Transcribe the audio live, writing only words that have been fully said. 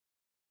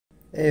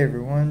Hey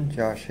everyone,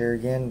 Josh here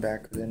again,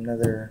 back with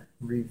another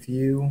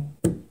review.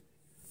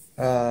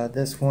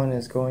 This one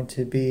is going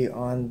to be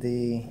on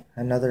the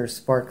another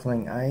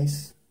sparkling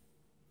ice.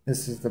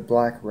 This is the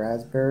black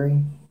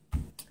raspberry.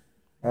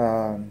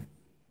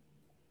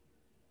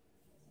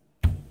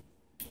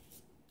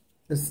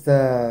 It's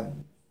the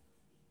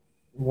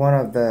one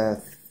of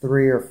the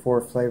 3 or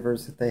 4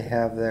 flavors that they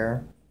have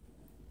there.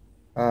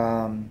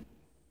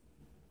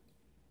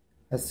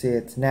 Let's see,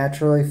 it's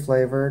naturally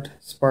flavored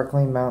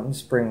sparkling mountain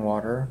spring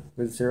water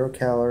with 0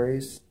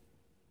 calories,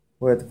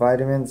 with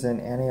vitamins and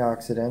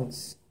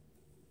antioxidants.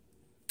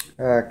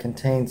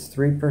 Contains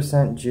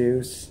 3%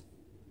 juice.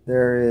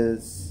 There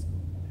is,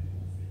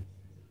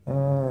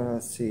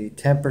 let's see,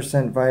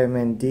 10%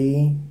 vitamin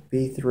D,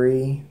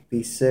 B3,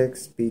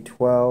 B6,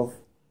 B12,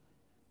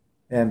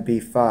 and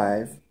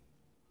B5.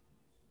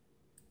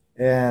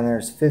 And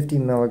there's 50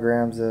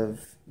 milligrams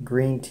of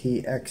green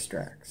tea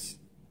extracts.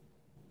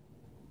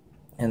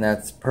 And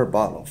that's per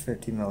bottle,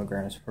 50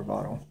 milligrams per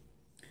bottle.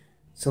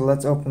 So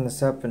let's open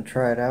this up and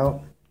try it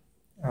out.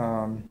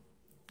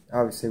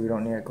 Obviously we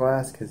don't need a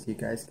glass because you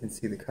guys can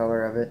see the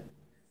color of it.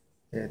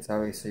 It's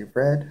obviously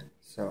red,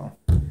 so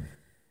I'm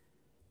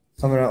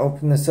going to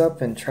open this up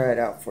and try it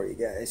out for you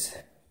guys.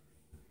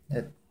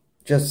 It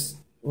just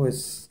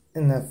was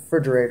in the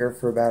refrigerator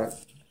for about a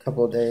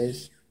couple of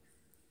days,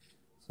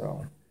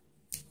 so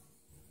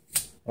I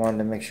wanted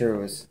to make sure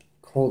it was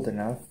cold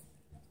enough.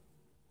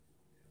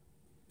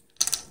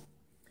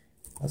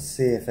 Let's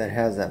see if it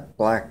has that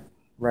black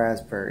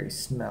raspberry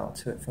smell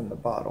to it from the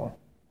bottle.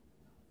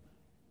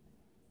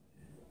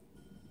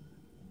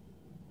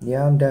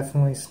 Yeah, I'm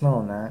definitely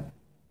smelling that.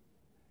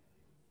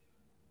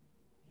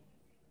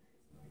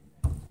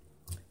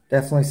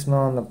 Definitely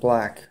smelling the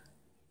black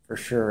for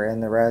sure,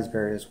 and the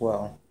raspberry as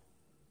well.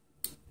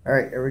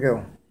 Alright, here we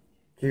go.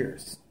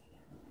 Cheers.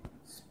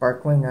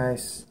 Sparkling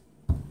ice,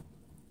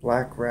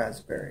 black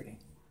raspberry.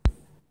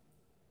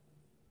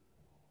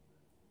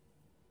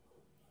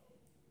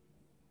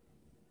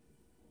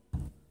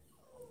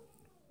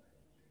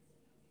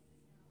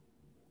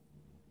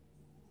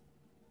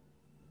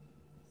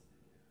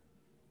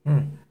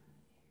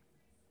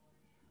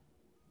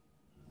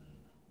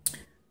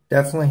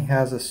 Definitely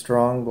has a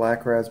strong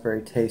black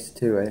raspberry taste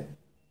to it.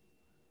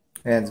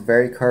 And it's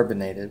very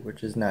carbonated,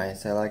 which is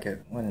nice. I like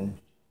it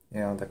when,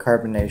 the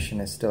carbonation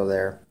is still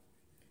there.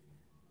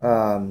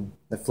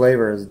 The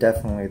flavor is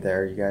definitely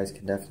there. You guys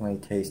can definitely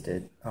taste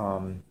it.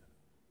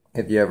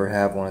 If you ever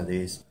have one of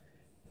these.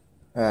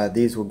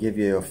 These will give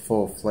you a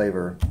full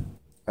flavor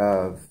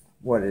of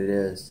what it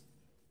is.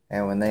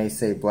 And when they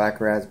say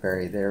black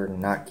raspberry, they're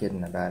not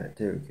kidding about it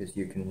too, because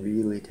you can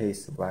really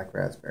taste the black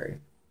raspberry.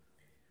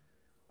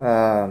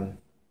 I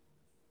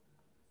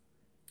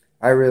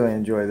really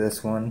enjoy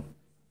this one.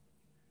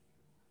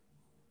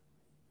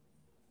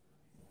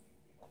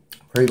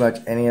 Pretty much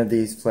any of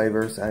these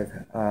flavors.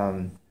 I've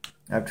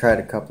tried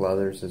a couple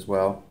others as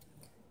well.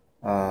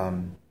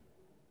 I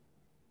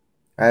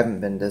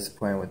haven't been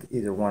disappointed with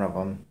either one of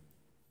them.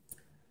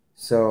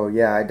 So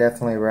yeah, I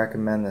definitely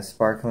recommend the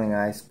Sparkling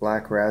Ice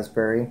Black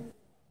Raspberry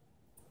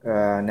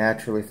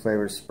naturally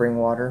flavored spring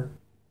water.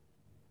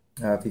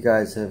 If you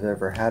guys have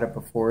ever had it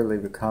before,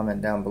 leave a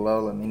comment down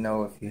below. Let me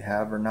know if you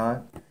have or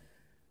not.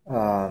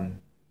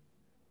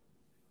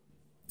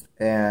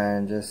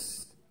 And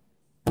just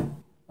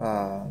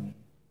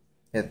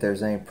if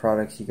there's any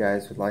products you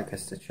guys would like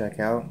us to check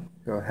out,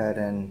 go ahead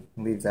and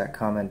leave that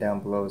comment down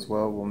below as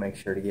well. We'll make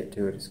sure to get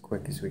to it as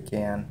quick as we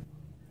can.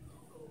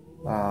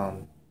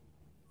 So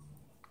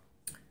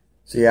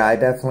yeah, I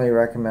definitely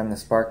recommend the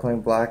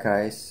Sparkling Black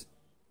Ice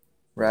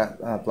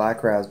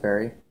Black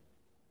Raspberry.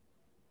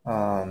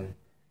 On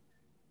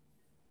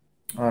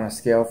a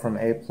scale from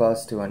A+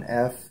 to an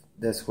F,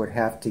 this one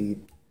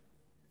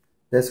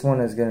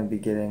is going to be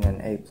getting an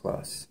A+.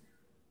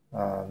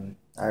 I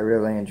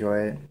really enjoy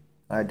it.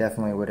 I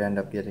definitely would end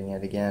up getting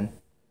it again.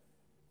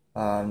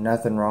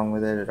 Nothing wrong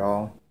with it at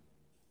all.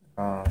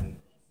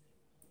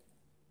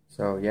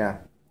 So yeah,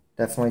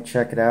 definitely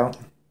check it out.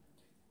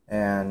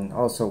 And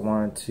also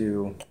wanted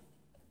to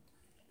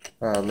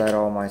let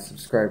all my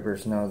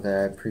subscribers know that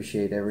I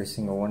appreciate every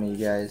single one of you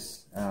guys.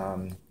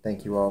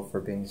 Thank you all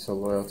for being so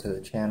loyal to the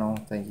channel.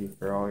 Thank you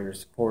for all your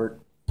support.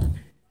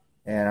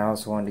 And I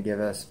also wanted to give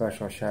a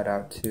special shout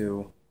out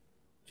to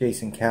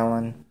Jason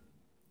Callan.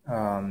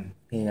 I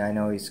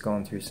know he's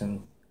going through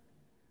some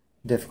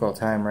difficult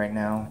time right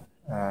now.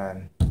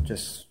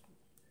 Just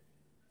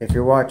if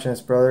you're watching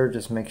this, brother,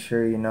 just make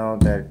sure you know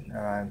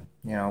that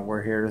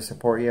we're here to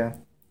support you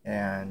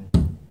and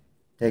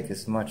take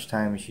as much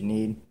time as you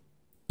need.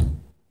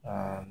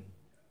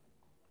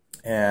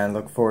 And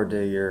look forward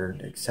to your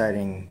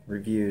exciting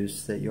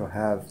reviews that you'll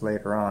have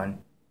later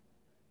on.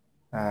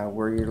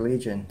 We're your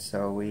Legion,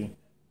 so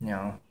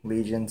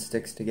Legion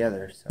sticks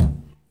together. So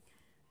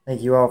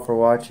thank you all for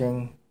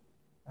watching.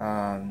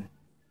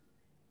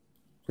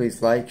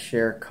 Please like,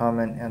 share,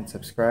 comment, and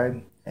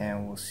subscribe,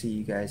 and we'll see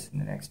you guys in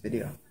the next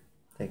video.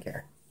 Take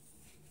care.